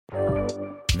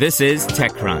This is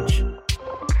TechCrunch.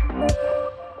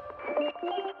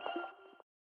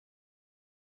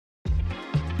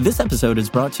 This episode is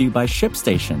brought to you by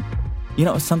ShipStation. You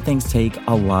know, some things take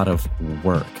a lot of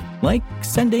work, like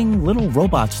sending little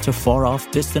robots to far-off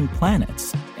distant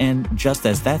planets. And just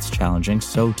as that's challenging,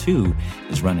 so too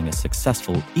is running a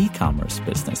successful e-commerce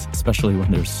business, especially when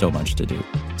there's so much to do.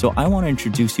 So I want to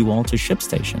introduce you all to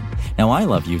ShipStation. Now, I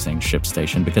love using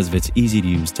ShipStation because of its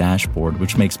easy-to-use dashboard,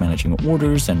 which makes managing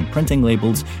orders and printing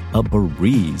labels a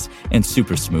breeze and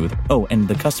super smooth. Oh, and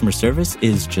the customer service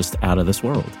is just out of this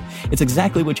world. It's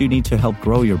exactly what you need to help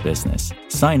grow your business.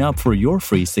 Sign up for your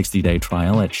free 60-day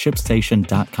trial at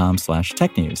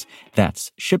shipstation.com/technews.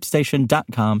 That's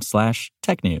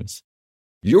shipstation.com/technews.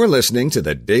 You're listening to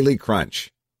the Daily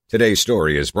Crunch. Today's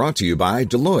story is brought to you by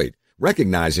Deloitte,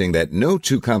 recognizing that no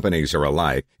two companies are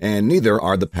alike and neither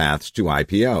are the paths to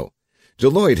IPO.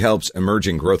 Deloitte helps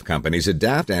emerging growth companies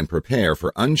adapt and prepare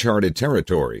for uncharted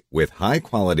territory with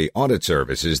high-quality audit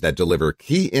services that deliver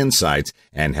key insights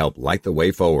and help light the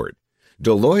way forward.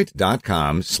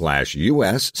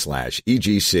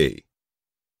 Deloitte.com/US/EGC.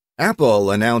 Apple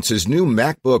announces new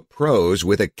MacBook Pros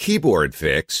with a keyboard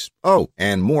fix,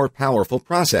 and more powerful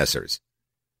processors.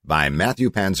 By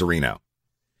Matthew Panzarino.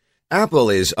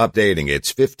 Apple is updating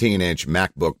its 15-inch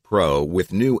MacBook Pro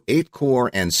with new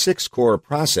 8-core and 6-core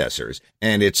processors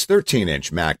and its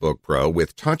 13-inch MacBook Pro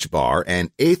with Touch Bar and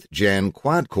 8th-gen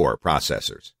quad-core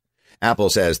processors.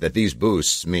 Apple says that these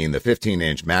boosts mean the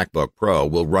 15-inch MacBook Pro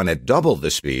will run at double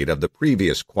the speed of the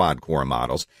previous quad-core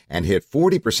models and hit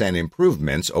 40%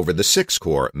 improvements over the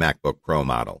 6-core MacBook Pro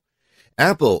model.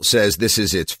 Apple says this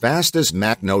is its fastest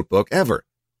Mac notebook ever.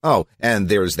 Oh, and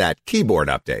there's that keyboard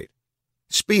update.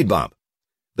 Speed bump.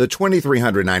 The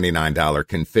 $2,399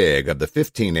 config of the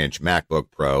 15-inch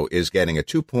MacBook Pro is getting a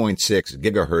 2.6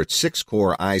 GHz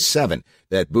 6-core i7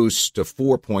 that boosts to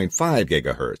 4.5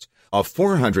 GHz. A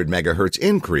 400 megahertz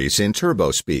increase in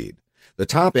turbo speed. The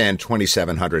top-end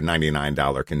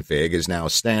 $2,799 config is now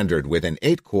standard with an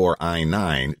 8-core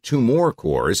i9, 2 more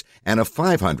cores, and a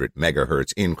 500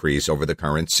 megahertz increase over the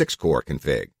current 6-core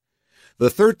config. The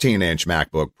 13-inch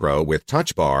MacBook Pro with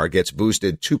Touch Bar gets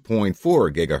boosted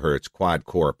 2.4 gigahertz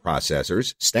quad-core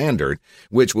processors, standard,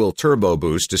 which will turbo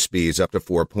boost to speeds up to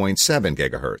 4.7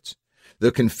 gigahertz.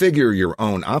 The Configure Your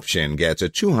Own option gets a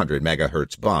 200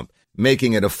 megahertz bump,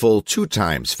 making it a full 2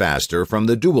 times faster from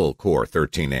the dual-core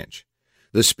 13-inch.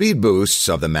 The speed boosts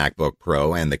of the MacBook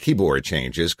Pro and the keyboard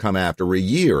changes come after a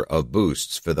year of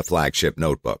boosts for the flagship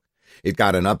notebook. It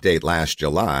got an update last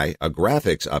July, a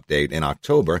graphics update in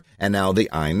October, and now the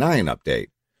i9 update.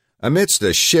 Amidst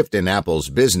a shift in Apple's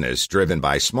business driven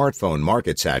by smartphone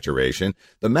market saturation,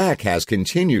 the Mac has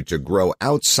continued to grow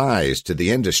outsized to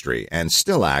the industry and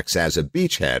still acts as a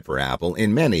beachhead for Apple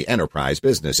in many enterprise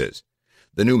businesses.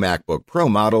 The new MacBook Pro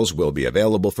models will be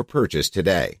available for purchase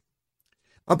today.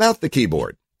 About the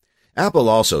keyboard. Apple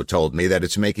also told me that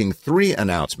it's making 3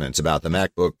 announcements about the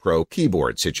MacBook Pro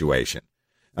keyboard situation.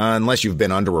 Unless you've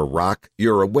been under a rock,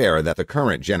 you're aware that the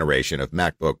current generation of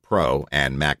MacBook Pro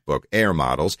and MacBook Air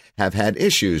models have had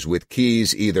issues with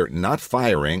keys either not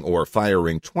firing or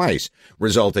firing twice,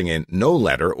 resulting in no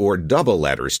letter or double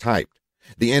letters typed.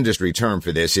 The industry term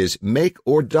for this is make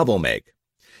or double make.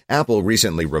 Apple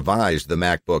recently revised the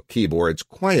MacBook keyboards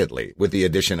quietly with the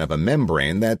addition of a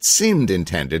membrane that seemed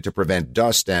intended to prevent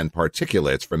dust and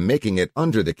particulates from making it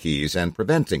under the keys and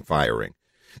preventing firing.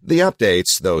 The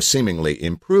updates, though seemingly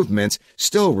improvements,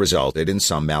 still resulted in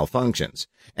some malfunctions,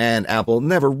 and Apple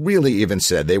never really even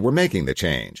said they were making the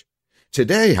change.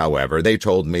 Today, however, they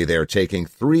told me they're taking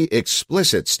 3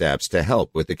 explicit steps to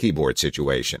help with the keyboard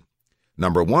situation.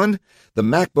 Number 1, the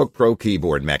MacBook Pro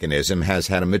keyboard mechanism has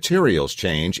had a materials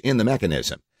change in the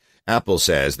mechanism. Apple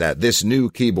says that this new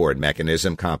keyboard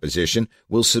mechanism composition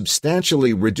will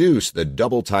substantially reduce the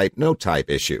double-type note-type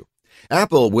issue.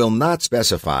 Apple will not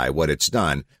specify what it's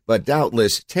done, but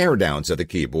doubtless teardowns of the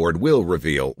keyboard will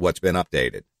reveal what's been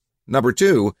updated. Number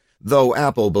 2, though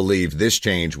Apple believed this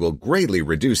change will greatly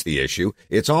reduce the issue,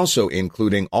 it's also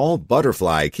including all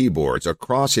Butterfly keyboards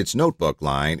across its notebook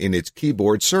line in its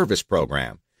keyboard service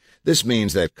program. This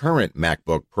means that current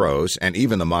MacBook Pros and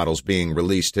even the models being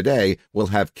released today will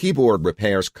have keyboard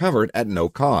repairs covered at no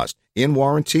cost, in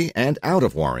warranty and out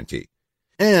of warranty.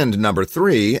 And number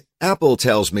 3, Apple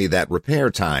tells me that repair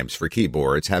times for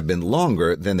keyboards have been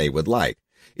longer than they would like.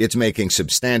 It's making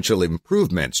substantial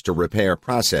improvements to repair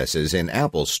processes in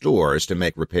Apple stores to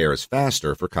make repairs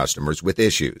faster for customers with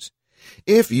issues.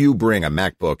 If you bring a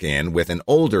MacBook in with an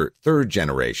older 3rd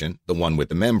generation, the one with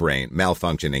the membrane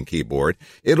malfunctioning keyboard,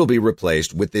 it'll be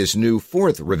replaced with this new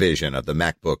 4th revision of the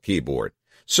MacBook keyboard.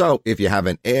 So if you have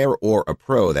an Air or a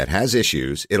Pro that has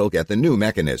issues, it'll get the new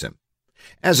mechanism.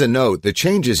 As a note, the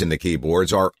changes in the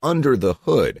keyboards are under the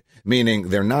hood, meaning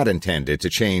they're not intended to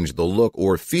change the look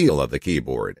or feel of the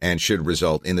keyboard and should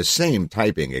result in the same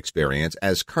typing experience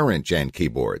as current-gen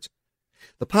keyboards.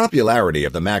 The popularity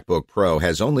of the MacBook Pro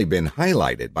has only been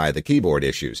highlighted by the keyboard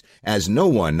issues, as no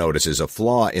one notices a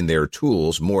flaw in their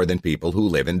tools more than people who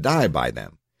live and die by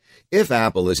them. If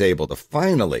Apple is able to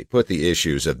finally put the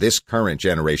issues of this current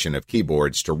generation of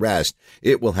keyboards to rest,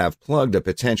 it will have plugged a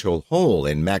potential hole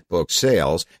in MacBook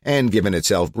sales and given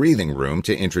itself breathing room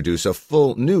to introduce a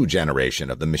full new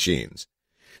generation of the machines.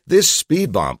 This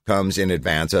speed bump comes in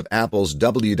advance of Apple's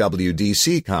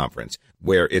WWDC conference,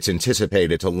 where it's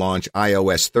anticipated to launch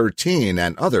iOS 13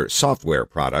 and other software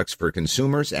products for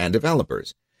consumers and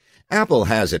developers. Apple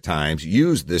has at times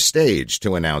used the stage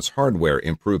to announce hardware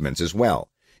improvements as well.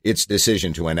 Its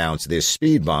decision to announce this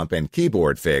speed bump and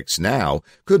keyboard fix now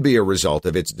could be a result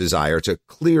of its desire to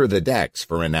clear the decks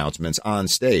for announcements on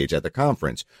stage at the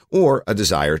conference, or a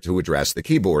desire to address the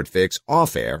keyboard fix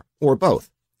off-air, or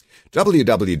both.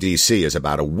 WWDC is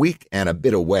about a week and a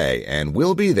bit away, and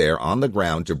we'll be there on the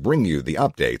ground to bring you the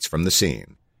updates from the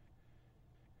scene.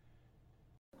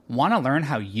 Want to learn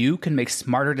how you can make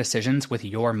smarter decisions with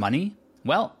your money?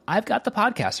 Well, I've got the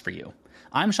podcast for you.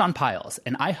 I'm Sean Piles,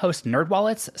 and I host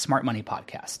NerdWallet's Smart Money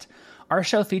Podcast. Our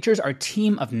show features our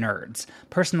team of nerds,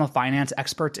 personal finance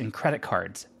experts in credit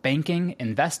cards, banking,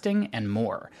 investing, and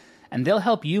more. And they'll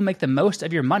help you make the most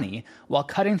of your money while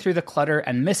cutting through the clutter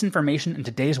and misinformation in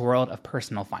today's world of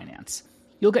personal finance.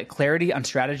 You'll get clarity on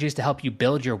strategies to help you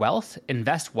build your wealth,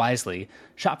 invest wisely,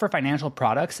 shop for financial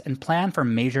products, and plan for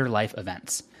major life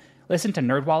events. Listen to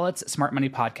NerdWallet's Smart Money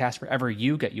Podcast wherever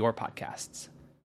you get your podcasts.